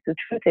pillows? Because the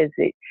truth is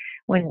that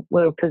when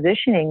we're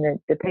positioning,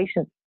 the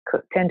patients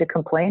tend to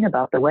complain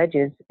about the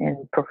wedges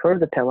and prefer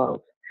the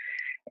pillows.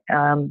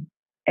 And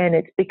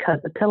it's because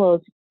the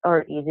pillows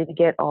are easy to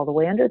get all the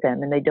way under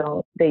them, and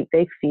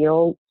they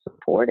feel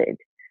supported,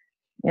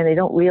 and they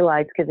don't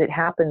realize, because it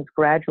happens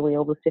gradually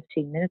over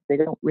 15 minutes, they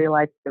don't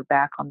realize they're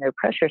back on their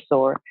pressure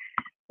sore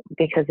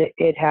because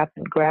it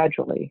happened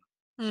gradually.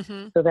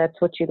 Mm-hmm. So that's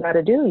what you got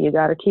to do. You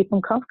got to keep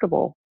them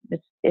comfortable.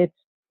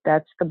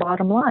 That's the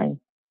bottom line.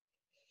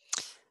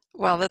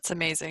 Wow, that's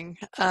amazing.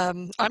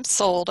 I'm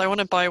sold. I want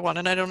to buy one,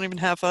 and I don't even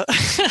have a.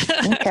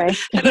 Okay.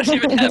 I don't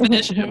even have an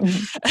issue.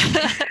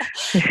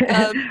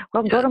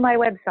 Well, go to my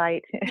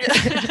website.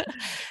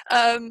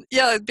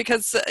 Yeah,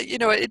 because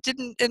it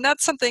didn't, and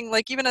that's something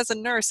like, even as a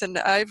nurse, and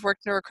I've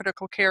worked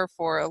neurocritical care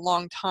for a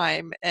long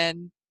time,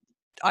 and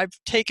I've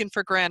taken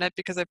for granted,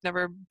 because I've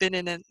never been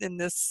in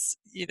this,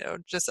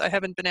 just I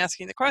haven't been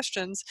asking the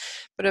questions,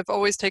 but I've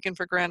always taken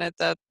for granted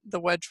that the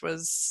wedge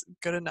was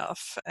good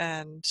enough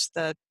and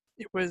that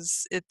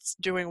it's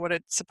doing what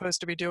it's supposed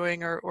to be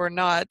doing or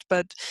not.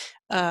 But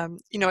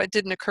it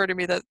didn't occur to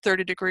me that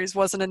 30 degrees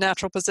wasn't a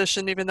natural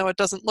position, even though it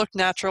doesn't look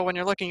natural when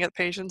you're looking at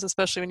patients,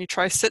 especially when you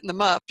try sitting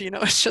them up.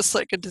 It's just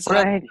like a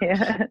design.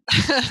 Right.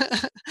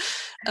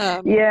 Yeah.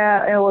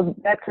 Yeah. Well,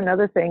 that's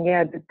another thing.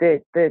 Yeah.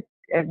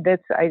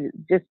 That's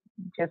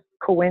just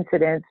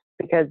coincidence,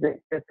 because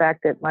the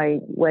fact that my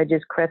wedge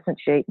is crescent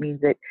shape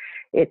means that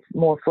it's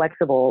more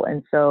flexible,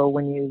 and so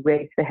when you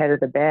raise the head of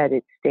the bed,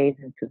 it stays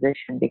in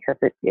position because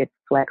it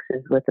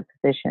flexes with the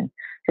position.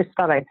 Just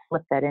thought I'd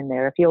slip that in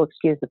there, if you'll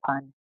excuse the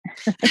pun.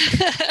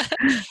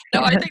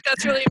 No, I think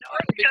that's really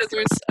important, because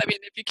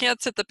if you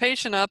can't sit the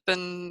patient up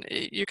and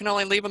you can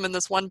only leave them in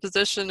this one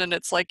position, and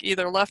it's like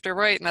either left or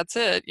right, and that's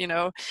it,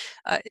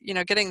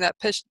 getting that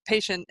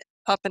patient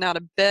up and out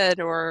of bed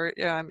or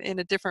in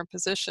a different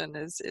position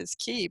is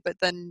key. But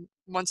then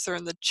once they're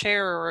in the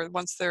chair or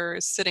once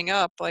they're sitting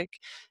up, like,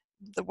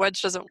 the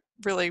wedge doesn't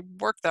really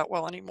work that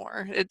well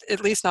anymore,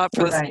 at least not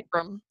for the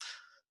sacrum.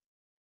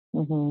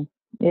 Mm-hmm.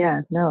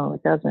 Yeah, no,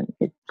 it doesn't.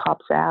 It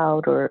pops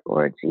out,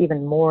 or it's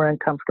even more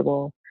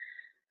uncomfortable.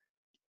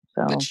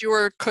 So. But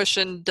your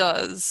cushion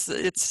does.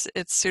 It's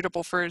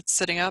suitable for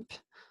sitting up.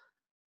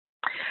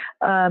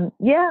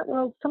 Yeah,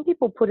 well, some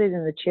people put it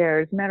in the chair.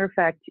 As a matter of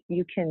fact,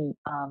 you can,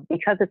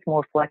 because it's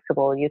more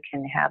flexible, you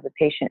can have the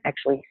patient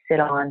actually sit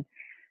on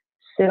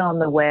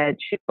the wedge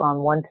on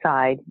one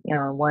side,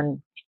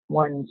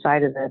 one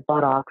side of the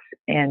buttocks,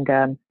 and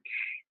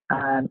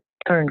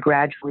turn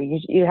gradually.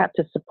 You have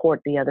to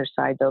support the other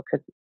side, though,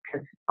 because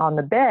on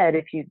the bed,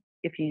 if you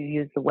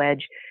use the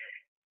wedge,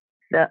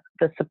 the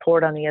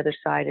support on the other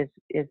side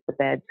is the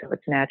bed, so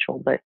it's natural.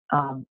 But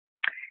on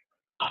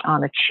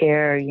a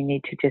chair, you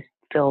need to just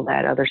fill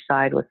that other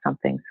side with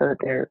something so that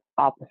their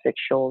opposite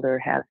shoulder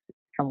has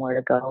somewhere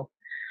to go.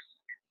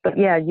 But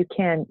yeah, you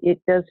can. It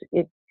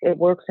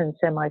works in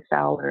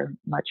semi-Fowler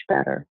much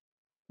better,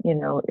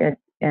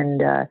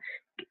 and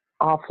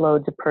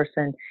offloads a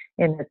person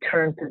in the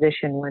turn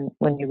position.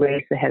 When you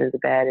raise the head of the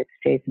bed, it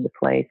stays into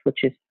place, which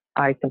is,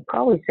 I can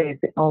probably say, is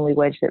the only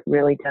wedge that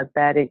really does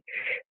that.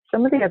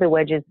 Some of the other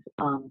wedges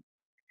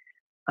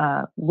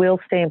will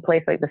stay in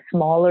place. Like the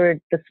smaller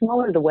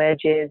the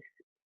wedge is,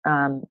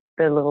 the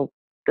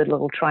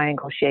little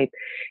triangle shape,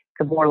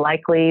 the more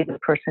likely the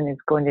person is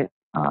going to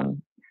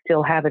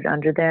still have it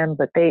under them.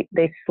 But they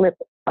slip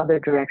other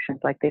directions,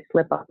 like they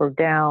slip up or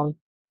down,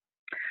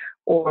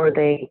 or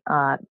they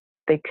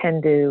they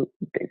tend to,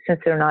 since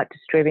they're not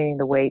distributing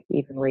the weight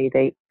evenly,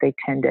 they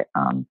tend to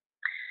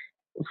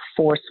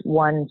force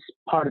one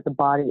part of the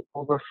body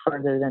over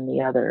further than the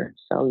other.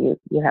 So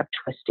you have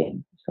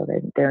twisting, so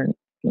they're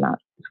not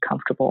as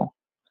comfortable.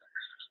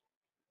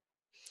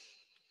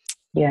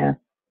 Yeah.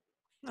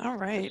 All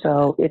right.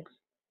 So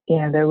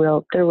they're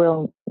real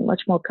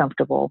much more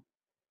comfortable.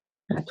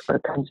 That's what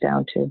it comes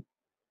down to.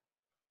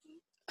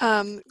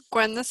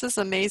 Gwen, this is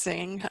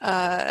amazing.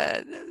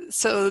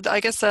 So I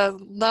guess the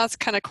last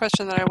kind of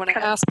question that I want to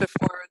ask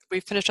before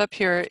we finish up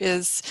here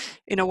is,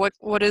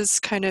 what is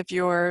kind of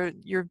your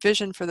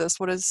vision for this?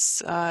 What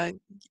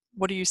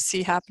do you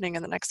see happening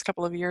in the next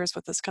couple of years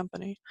with this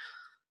company?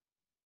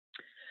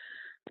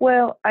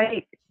 Well,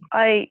 I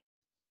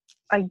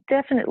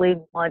definitely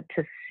want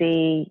to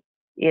see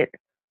it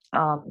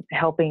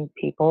helping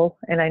people,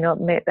 and I know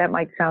that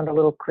might sound a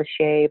little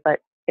cliche, but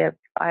if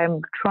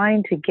I'm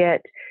trying to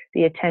get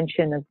the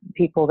attention of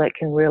people that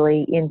can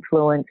really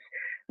influence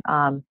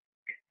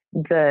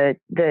the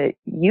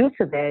use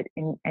of it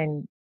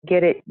and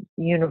get it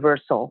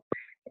universal.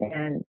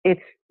 And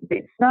it's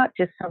not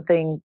just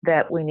something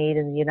that we need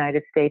in the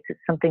United States, it's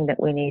something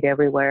that we need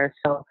everywhere.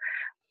 So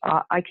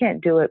I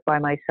can't do it by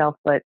myself,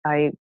 but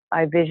I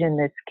vision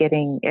this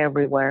getting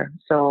everywhere,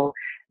 so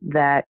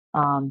that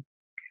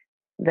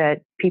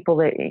that people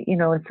that,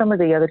 in some of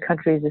the other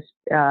countries,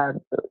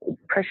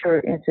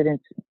 pressure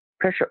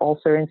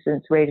ulcer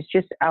incidence rate is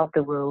just out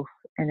the roof,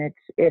 and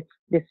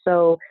it's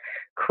so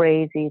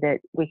crazy that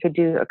we could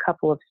do a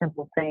couple of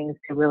simple things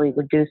to really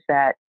reduce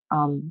that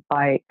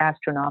by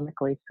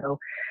astronomically. So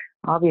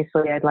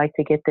obviously, I'd like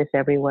to get this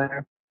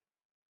everywhere,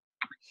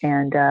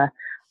 and that's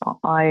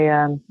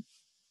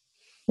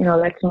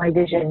my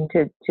vision,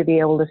 to be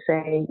able to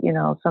say,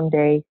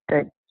 someday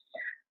that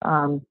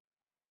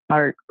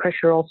our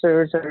pressure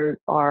ulcers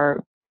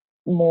are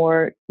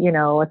more,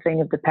 a thing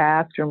of the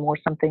past, or more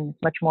something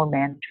much more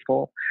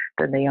manageable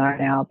than they are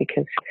now.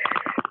 Because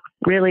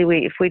really,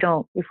 if we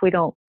don't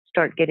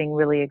start getting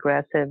really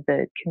aggressive,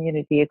 the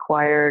community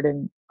acquired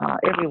and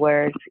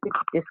everywhere,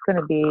 it's going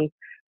to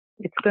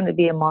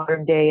be a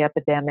modern day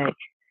epidemic.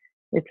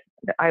 It's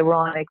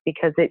ironic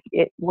because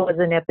it was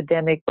an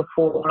epidemic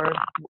before,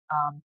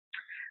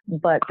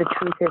 but the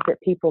truth is that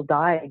people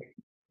died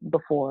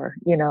before.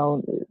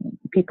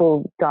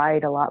 People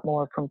died a lot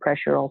more from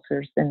pressure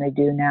ulcers than they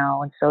do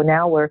now. And so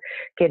now we're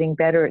getting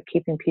better at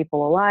keeping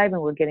people alive,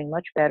 and we're getting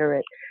much better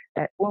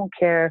at wound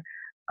care.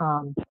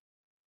 And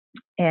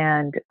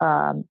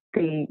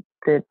the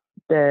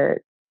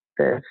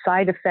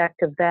side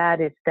effect of that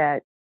is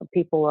that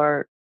people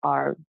are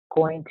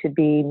going to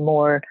be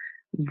more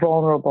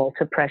vulnerable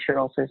to pressure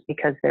ulcers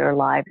because they're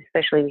alive.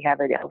 Especially, we have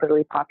an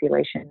elderly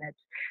population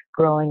that's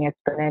growing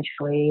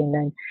exponentially, and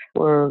then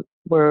we're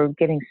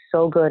getting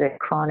so good at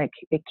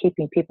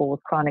keeping people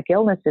with chronic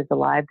illnesses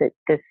alive that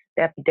this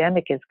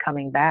epidemic is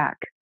coming back.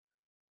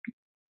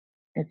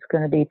 It's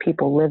going to be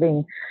people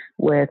living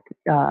with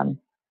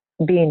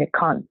being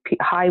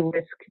high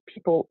risk.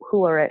 People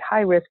who are at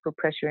high risk for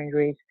pressure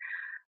injuries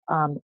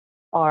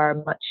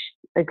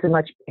it's a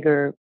much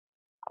bigger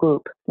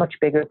group, much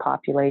bigger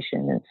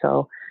population. And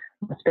so,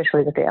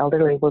 especially with the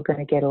elderly, we're going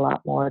to get a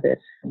lot more of this.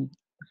 And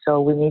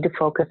so we need to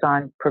focus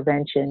on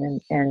prevention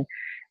and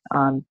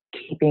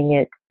keeping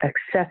it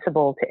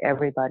accessible to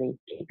everybody,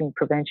 keeping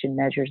prevention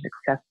measures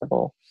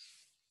accessible.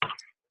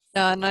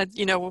 Yeah, and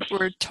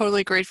we're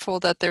totally grateful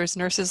that there's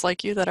nurses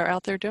like you that are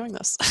out there doing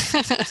this.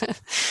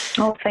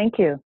 Oh, thank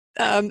you.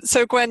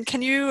 So Gwen,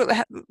 can you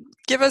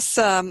give us,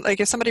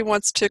 if somebody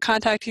wants to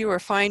contact you or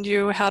find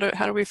you, how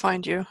do we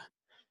find you?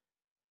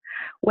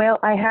 Well,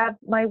 I have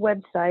my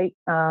website.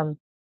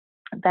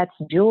 That's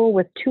Jewel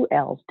with 2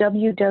 L's,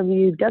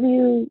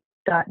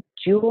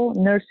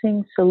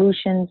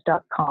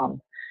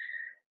 www.jewelnursingsolutions.com.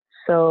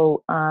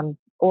 So,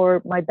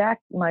 or my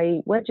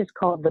wedge is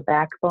called The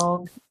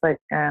Backbone, but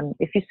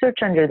if you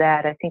search under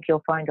that, I think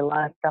you'll find a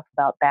lot of stuff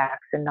about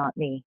backs and not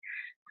me.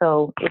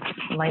 So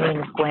my name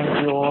is Gwen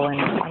Jewel, and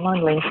I'm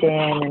on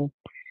LinkedIn, and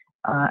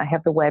I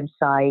have the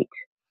website,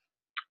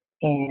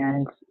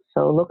 and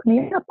so look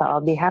me up.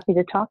 I'll be happy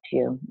to talk to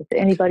you. If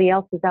anybody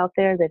else is out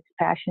there that's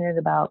passionate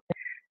about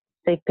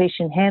safe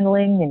patient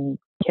handling and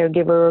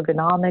caregiver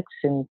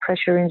ergonomics and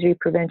pressure injury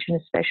prevention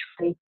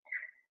especially,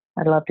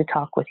 I'd love to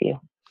talk with you.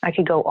 I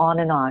could go on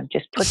and on.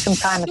 Just put some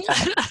time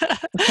aside.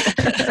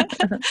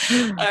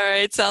 All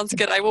right, sounds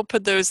good. I will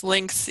put those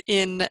links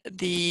in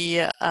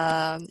the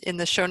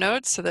show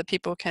notes so that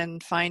people can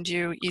find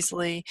you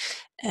easily,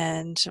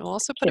 and we'll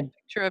also put a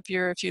picture of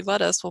if you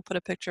let us, we'll put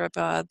a picture of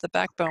the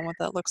backbone, what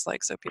that looks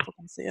like, so people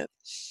can see it.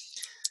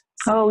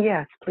 Oh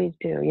yes, please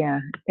do. Yeah,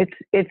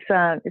 it's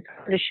hard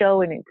to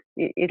show, and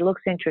it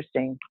looks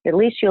interesting. At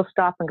least you'll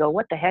stop and go,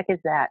 "What the heck is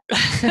that?"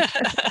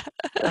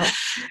 So.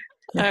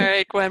 All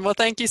right, Gwen. Well,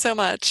 thank you so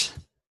much.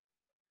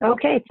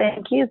 Okay,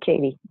 thank you,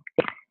 Katie.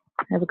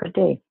 Have a good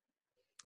day.